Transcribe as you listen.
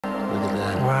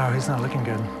Wow, he's not looking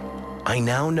good. I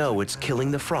now know it's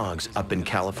killing the frogs up in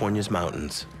California's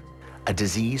mountains, a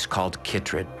disease called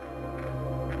chytrid.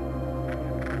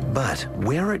 But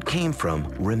where it came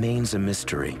from remains a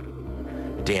mystery.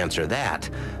 To answer that,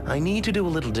 I need to do a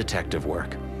little detective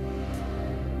work.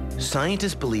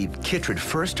 Scientists believe chytrid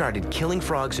first started killing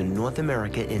frogs in North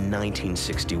America in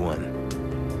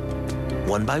 1961.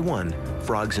 One by one,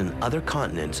 frogs in other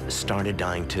continents started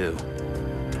dying too.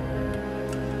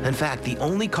 In fact, the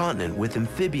only continent with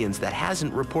amphibians that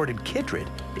hasn't reported chytrid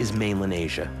is mainland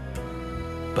Asia.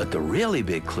 But the really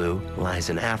big clue lies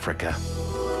in Africa.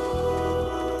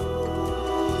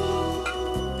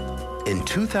 In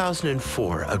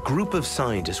 2004, a group of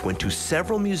scientists went to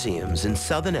several museums in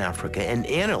southern Africa and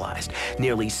analyzed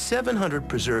nearly 700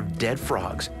 preserved dead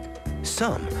frogs,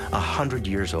 some 100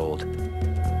 years old.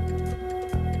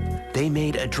 They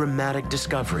made a dramatic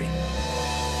discovery.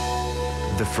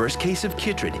 The first case of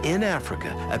chytrid in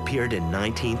Africa appeared in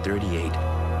 1938,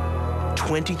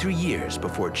 23 years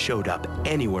before it showed up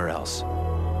anywhere else.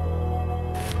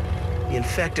 The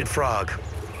infected frog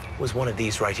was one of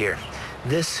these right here.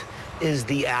 This is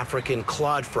the African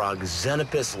clawed frog,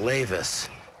 Xenopus laevis.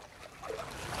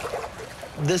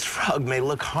 This frog may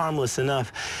look harmless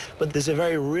enough, but there's a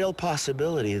very real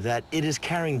possibility that it is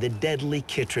carrying the deadly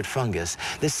chytrid fungus,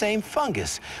 the same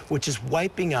fungus which is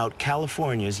wiping out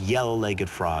California's yellow-legged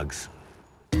frogs.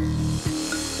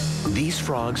 These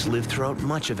frogs live throughout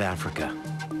much of Africa.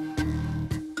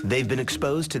 They've been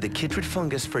exposed to the chytrid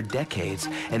fungus for decades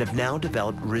and have now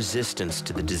developed resistance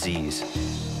to the disease.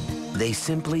 They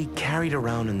simply carry it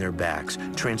around in their backs,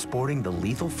 transporting the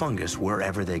lethal fungus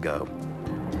wherever they go.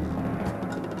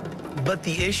 But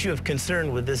the issue of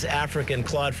concern with this African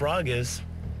clawed frog is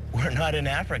we're not in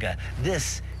Africa.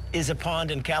 This is a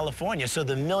pond in California. So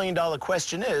the million-dollar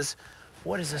question is,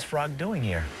 what is this frog doing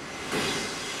here?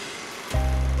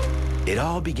 It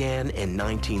all began in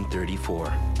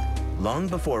 1934. Long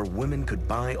before women could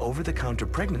buy over-the-counter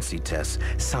pregnancy tests,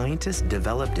 scientists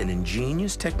developed an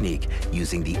ingenious technique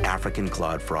using the African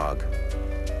clawed frog.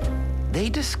 They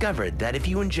discovered that if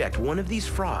you inject one of these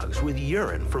frogs with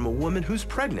urine from a woman who's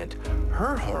pregnant,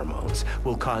 her hormones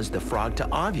will cause the frog to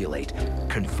ovulate,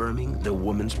 confirming the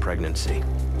woman's pregnancy.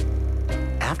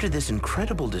 After this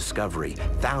incredible discovery,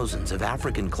 thousands of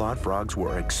African clawed frogs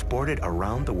were exported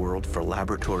around the world for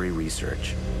laboratory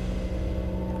research.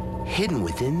 Hidden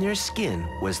within their skin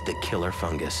was the killer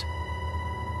fungus.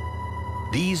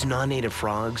 These non-native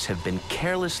frogs have been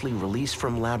carelessly released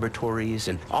from laboratories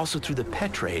and also through the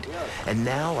pet trade, and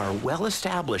now are well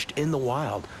established in the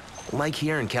wild, like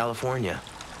here in California.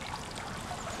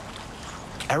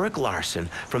 Eric Larson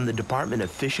from the Department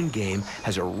of Fish and Game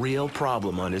has a real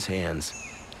problem on his hands.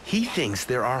 He thinks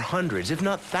there are hundreds, if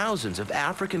not thousands, of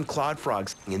African clawed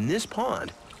frogs in this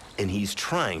pond, and he's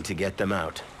trying to get them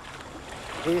out.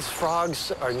 These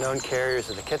frogs are known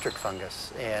carriers of the chytrid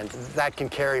fungus, and that can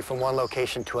carry from one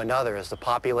location to another. As the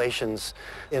populations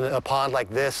in a pond like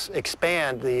this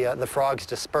expand, the frogs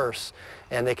disperse,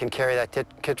 and they can carry that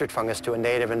chytrid fungus to a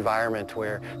native environment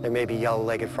where there may be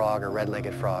yellow-legged frog or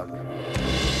red-legged frog.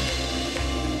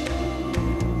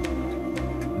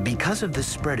 Because of the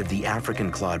spread of the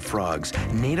African clawed frogs,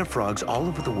 native frogs all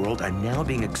over the world are now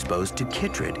being exposed to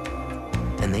chytrid,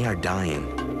 and they are dying.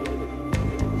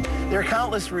 There are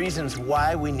countless reasons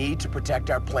why we need to protect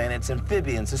our planet's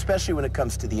amphibians, especially when it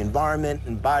comes to the environment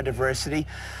and biodiversity.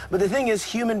 But the thing is,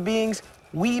 human beings,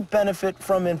 we benefit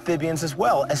from amphibians as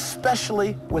well,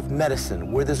 especially with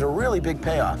medicine, where there's a really big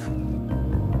payoff.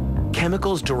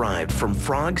 Chemicals derived from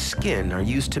frog skin are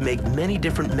used to make many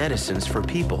different medicines for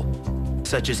people,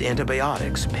 such as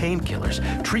antibiotics, painkillers,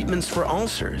 treatments for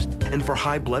ulcers, and for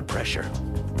high blood pressure.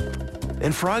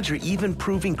 And frogs are even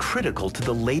proving critical to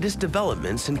the latest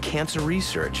developments in cancer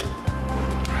research.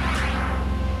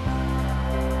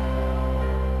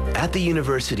 At the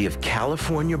University of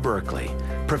California, Berkeley,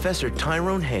 Professor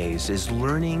Tyrone Hayes is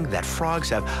learning that frogs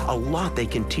have a lot they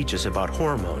can teach us about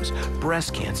hormones,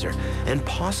 breast cancer, and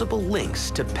possible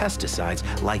links to pesticides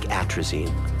like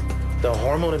atrazine. The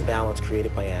hormone imbalance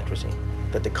created by atrazine,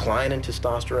 the decline in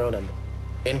testosterone and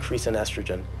increase in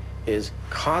estrogen, is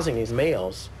causing these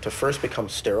males to first become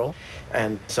sterile,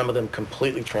 and some of them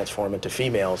completely transform into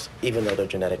females, even though they're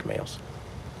genetic males.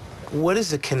 What is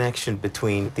the connection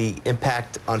between the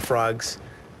impact on frogs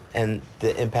and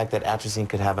the impact that atrazine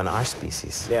could have on our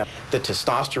species? Yeah, the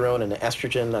testosterone and the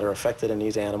estrogen that are affected in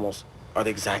these animals are the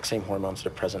exact same hormones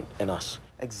that are present in us.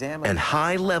 And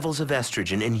high levels of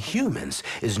estrogen in humans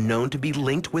is known to be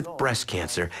linked with breast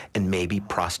cancer and maybe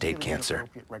prostate cancer.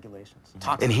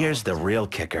 And here's the real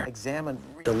kicker.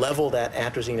 The level that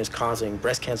atrazine is causing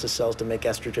breast cancer cells to make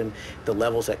estrogen, the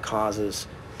levels that causes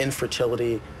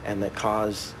infertility and that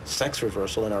cause sex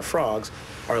reversal in our frogs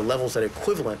are levels that are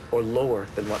equivalent or lower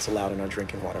than what's allowed in our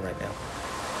drinking water right now.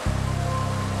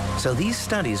 So these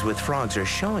studies with frogs are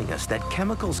showing us that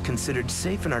chemicals considered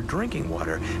safe in our drinking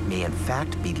water may in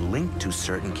fact be linked to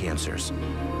certain cancers.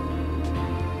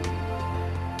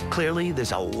 Clearly,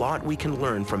 there's a lot we can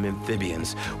learn from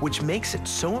amphibians, which makes it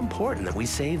so important that we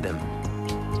save them.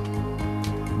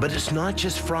 But it's not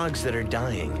just frogs that are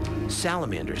dying.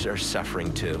 Salamanders are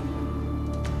suffering too.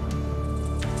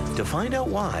 To find out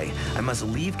why, I must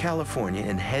leave California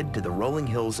and head to the rolling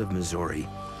hills of Missouri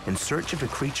in search of a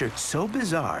creature so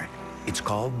bizarre, it's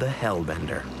called the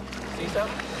hellbender. See so?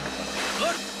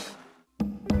 Look!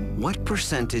 What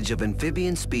percentage of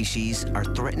amphibian species are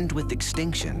threatened with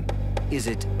extinction? Is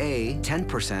it A,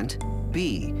 10%,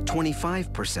 B,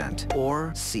 25%,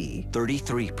 or C,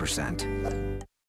 33%?